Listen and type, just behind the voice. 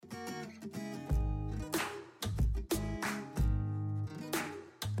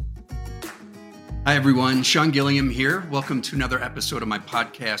Hi, everyone. Sean Gilliam here. Welcome to another episode of my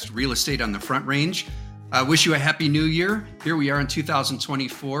podcast, Real Estate on the Front Range. I wish you a happy new year. Here we are in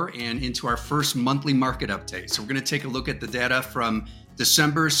 2024 and into our first monthly market update. So we're going to take a look at the data from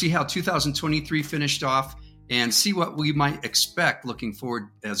December, see how 2023 finished off, and see what we might expect looking forward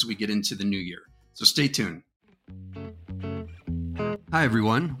as we get into the new year. So stay tuned. Hi,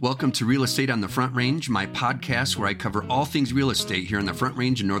 everyone. Welcome to Real Estate on the Front Range, my podcast where I cover all things real estate here on the Front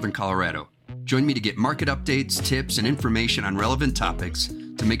Range in Northern Colorado. Join me to get market updates, tips, and information on relevant topics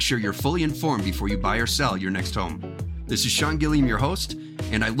to make sure you're fully informed before you buy or sell your next home. This is Sean Gilliam, your host,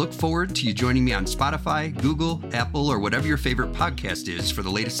 and I look forward to you joining me on Spotify, Google, Apple, or whatever your favorite podcast is for the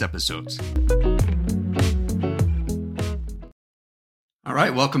latest episodes. All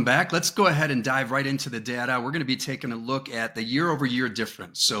right, welcome back. Let's go ahead and dive right into the data. We're going to be taking a look at the year-over-year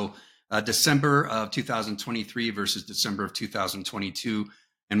difference. So December of 2023 versus December of 2022.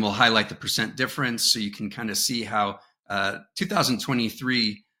 And we'll highlight the percent difference so you can kind of see how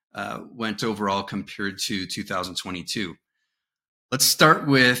 2023 went overall compared to 2022. Let's start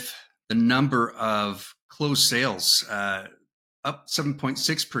with the number of closed sales, up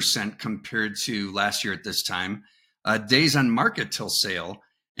 7.6% compared to last year at this time. Days on market till sale.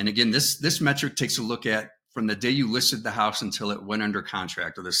 And again, this metric takes a look at from the day you listed the house until it went under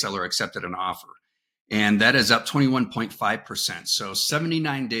contract or the seller accepted an offer. And that is up 21.5%. So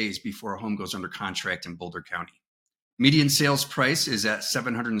 79 days before a home goes under contract in Boulder County. Median sales price is at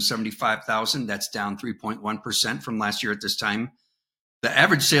 $775,000. That's down 3.1% from last year at this time. The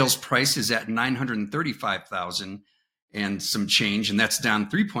average sales price is at $935,000 and some change, and that's down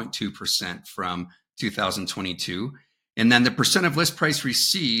 3.2% from 2022. And then the percent of list price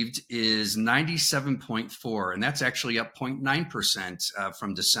received is 97.4, and that's actually up 0.9%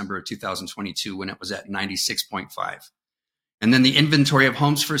 from December of 2022 when it was at 96.5. And then the inventory of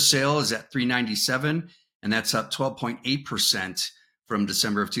homes for sale is at 397, and that's up 12.8% from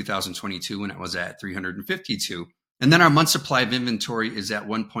December of 2022 when it was at 352. And then our month supply of inventory is at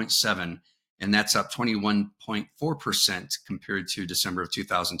 1.7, and that's up 21.4% compared to December of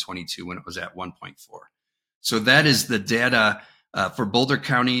 2022 when it was at 1.4. So that is the data for Boulder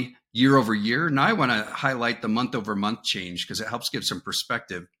County year over year. Now I want to highlight the month over month change because it helps give some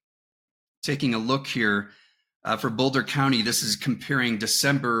perspective. Taking a look here for Boulder County, this is comparing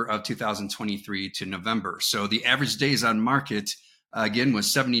December of 2023 to November. So the average days on market, again,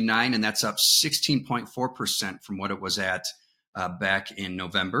 was 79, and that's up 16.4% from what it was at back in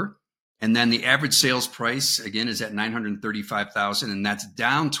November. And then the average sales price, again, is at $935,000, and that's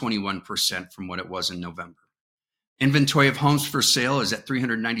down 21% from what it was in November. Inventory of homes for sale is at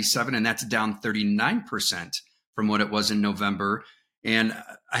 397, and that's down 39% from what it was in November. And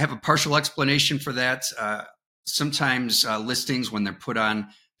I have a partial explanation for that. Sometimes listings, when they're put on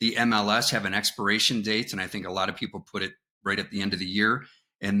the MLS, have an expiration date, and I think a lot of people put it right at the end of the year.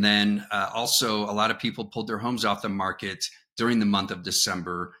 And then also a lot of people pulled their homes off the market during the month of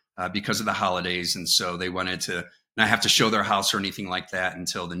December because of the holidays. And so they wanted to not have to show their house or anything like that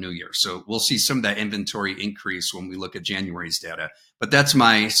until the new year. So we'll see some of that inventory increase when we look at January's data. But that's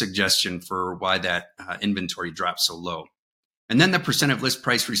my suggestion for why that inventory dropped so low. And then the percent of list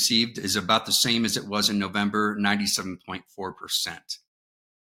price received is about the same as it was in November, 97.4%.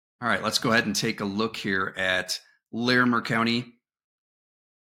 All right, let's go ahead and take a look here at Larimer County.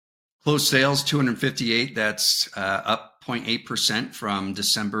 Closed sales, 258. That's up 0.8% from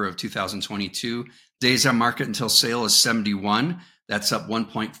December of 2022. Days on market until sale is 71. That's up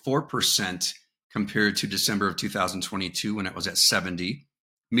 1.4% compared to December of 2022 when it was at 70.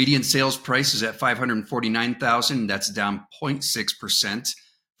 Median sales price is at $549,000. That's down 0.6%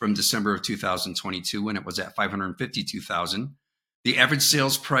 from December of 2022 when it was at $552,000. The average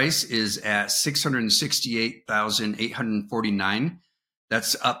sales price is at $668,849.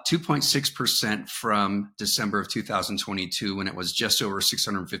 That's up 2.6% from December of 2022 when it was just over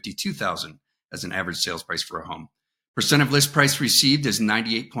 $652,000 as an average sales price for a home. Percent of list price received is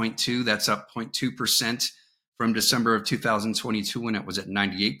 98.2. That's up 0.2% from December of 2022 when it was at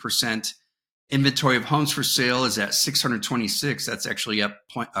 98%. Inventory of homes for sale is at 626. That's actually up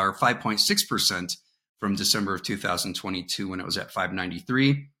 5.6% from December of 2022 when it was at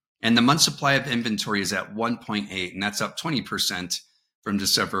 593. And the month supply of inventory is at 1.8, and that's up 20% from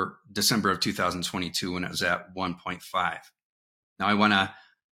December of 2022 when it was at 1.5. Now I want to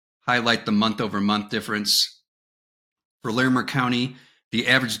highlight the month over month difference. For Larimer County, the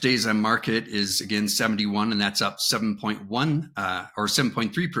average days on market is again 71, and that's up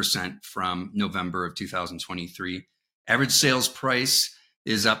 7.3% from November of 2023. Average sales price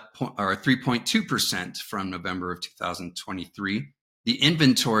is up 3.2% from November of 2023. The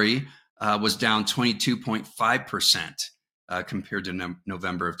inventory was down 22.5% compared to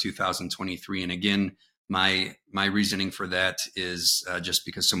November of 2023. And again, my reasoning for that is just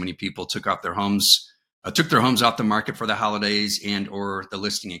because so many people took their homes off the market for the holidays and or the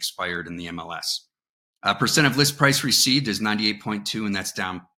listing expired in the MLS. Percent of list price received is 98.2, and that's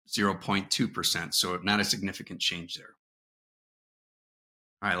down 0.2%. So not a significant change there.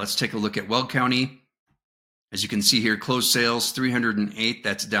 All right, let's take a look at Weld County. As you can see here, closed sales 308.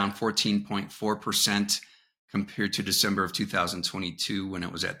 That's down 14.4% compared to December of 2022 when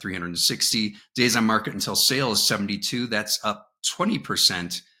it was at 360. Days on market until sale is 72. That's up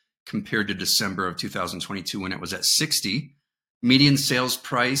 20% compared to December of 2022 when it was at 60. Median sales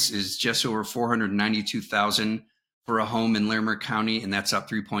price is just over $492,000 for a home in Larimer County, and that's up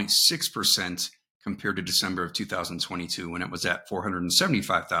 3.6% compared to December of 2022 when it was at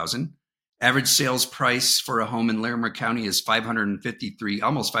 $475,000. Average sales price for a home in Larimer County is $553,000,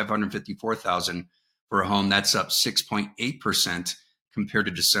 almost $554,000 for a home. That's up 6.8% compared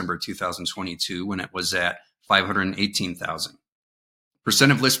to December 2022 when it was at $518,000.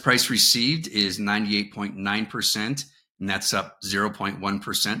 Percent of list price received is 98.9%, and that's up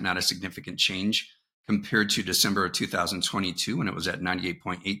 0.1%, not a significant change compared to December of 2022 when it was at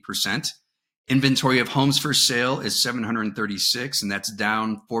 98.8%. Inventory of homes for sale is 736, and that's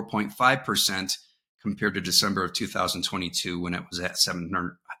down 4.5% compared to December of 2022 when it was at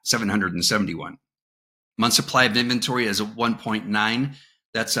 771. Month supply of inventory is 1.9.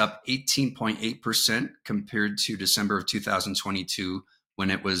 That's up 18.8% compared to December of 2022 when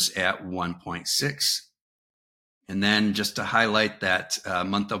it was at 1.6. And then just to highlight that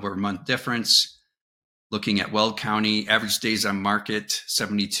month over month difference, looking at Weld County, average days on market,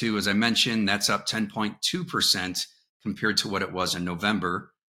 72, as I mentioned, that's up 10.2% compared to what it was in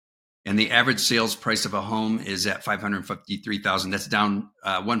November. And the average sales price of a home is at $553,000. That's down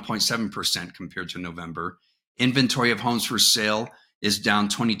 1.7% compared to November. Inventory of homes for sale is down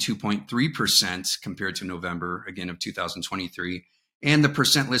 22.3% compared to November, again, of 2023. And the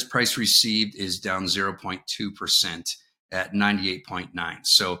percent list price received is down 0.2% at 98.9.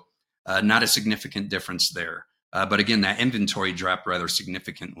 So not a significant difference there. But again, that inventory dropped rather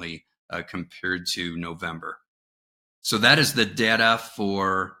significantly compared to November. So that is the data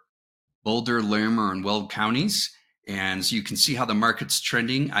for Boulder, Larimer, and Weld counties. And so you can see how the market's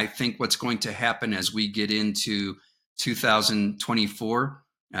trending. I think what's going to happen as we get into 2024,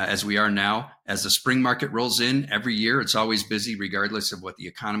 as we are now, as the spring market rolls in every year, it's always busy regardless of what the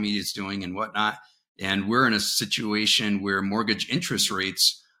economy is doing and whatnot. And we're in a situation where mortgage interest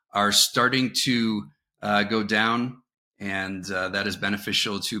rates are starting to go down, and that is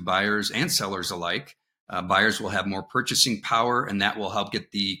beneficial to buyers and sellers alike. Buyers will have more purchasing power, and that will help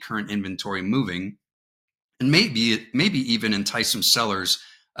get the current inventory moving, and maybe even entice some sellers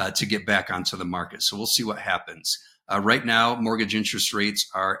to get back onto the market. So we'll see what happens. Right now, mortgage interest rates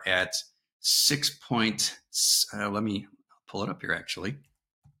are at 6 point. Let me pull it up here, actually.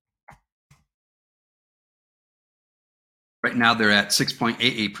 Right now, they're at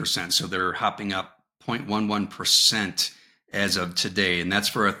 6.88%. So they're hopping up 0.11% as of today. And that's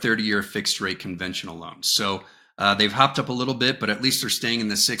for a 30-year fixed rate conventional loan. So they've hopped up a little bit, but at least they're staying in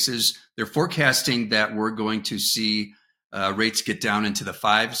the sixes. They're forecasting that we're going to see rates get down into the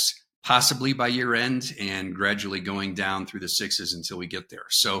fives, possibly by year end, and gradually going down through the sixes until we get there.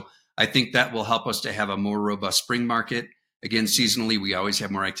 So I think that will help us to have a more robust spring market. Again, seasonally, we always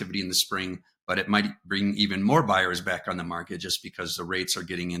have more activity in the spring, but it might bring even more buyers back on the market just because the rates are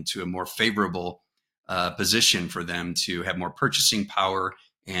getting into a more favorable position for them to have more purchasing power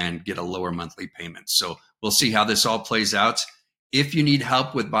and get a lower monthly payment. So we'll see how this all plays out. If you need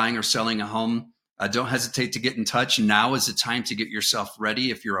help with buying or selling a home, don't hesitate to get in touch. Now is the time to get yourself ready.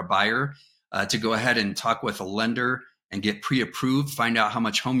 If you're a buyer, to go ahead and talk with a lender and get pre-approved, find out how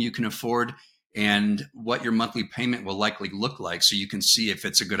much home you can afford and what your monthly payment will likely look like so you can see if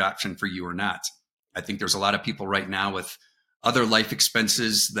it's a good option for you or not. I think there's a lot of people right now with other life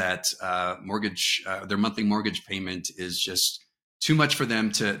expenses that their monthly mortgage payment is just too much for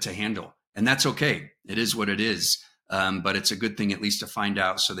them to handle. And that's okay. It is what it is. But it's a good thing at least to find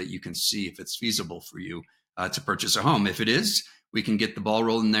out so that you can see if it's feasible for you to purchase a home. If it is, we can get the ball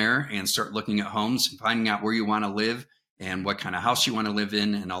rolling there and start looking at homes and finding out where you want to live and what kind of house you want to live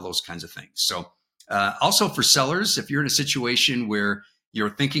in and all those kinds of things. So also for sellers, if you're in a situation where you're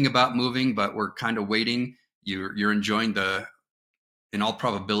thinking about moving, but we're kind of waiting, you're enjoying in all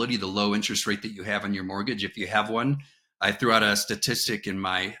probability, the low interest rate that you have on your mortgage. If you have one, I threw out a statistic in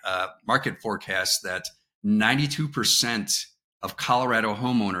my market forecast that 92% of Colorado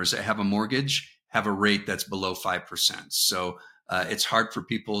homeowners that have a mortgage have a rate that's below 5%. So it's hard for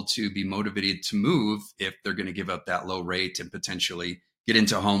people to be motivated to move if they're going to give up that low rate and potentially get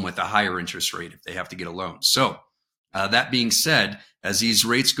into a home with a higher interest rate if they have to get a loan. So that being said, as these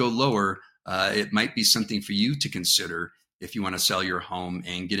rates go lower, it might be something for you to consider if you want to sell your home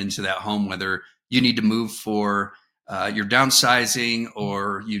and get into that home, whether you need to move for you're downsizing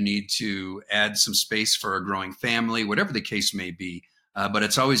or you need to add some space for a growing family, whatever the case may be. But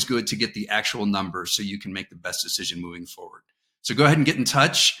it's always good to get the actual numbers so you can make the best decision moving forward. So go ahead and get in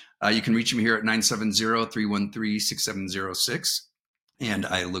touch. You can reach me here at 970-313-6706. And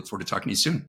I look forward to talking to you soon.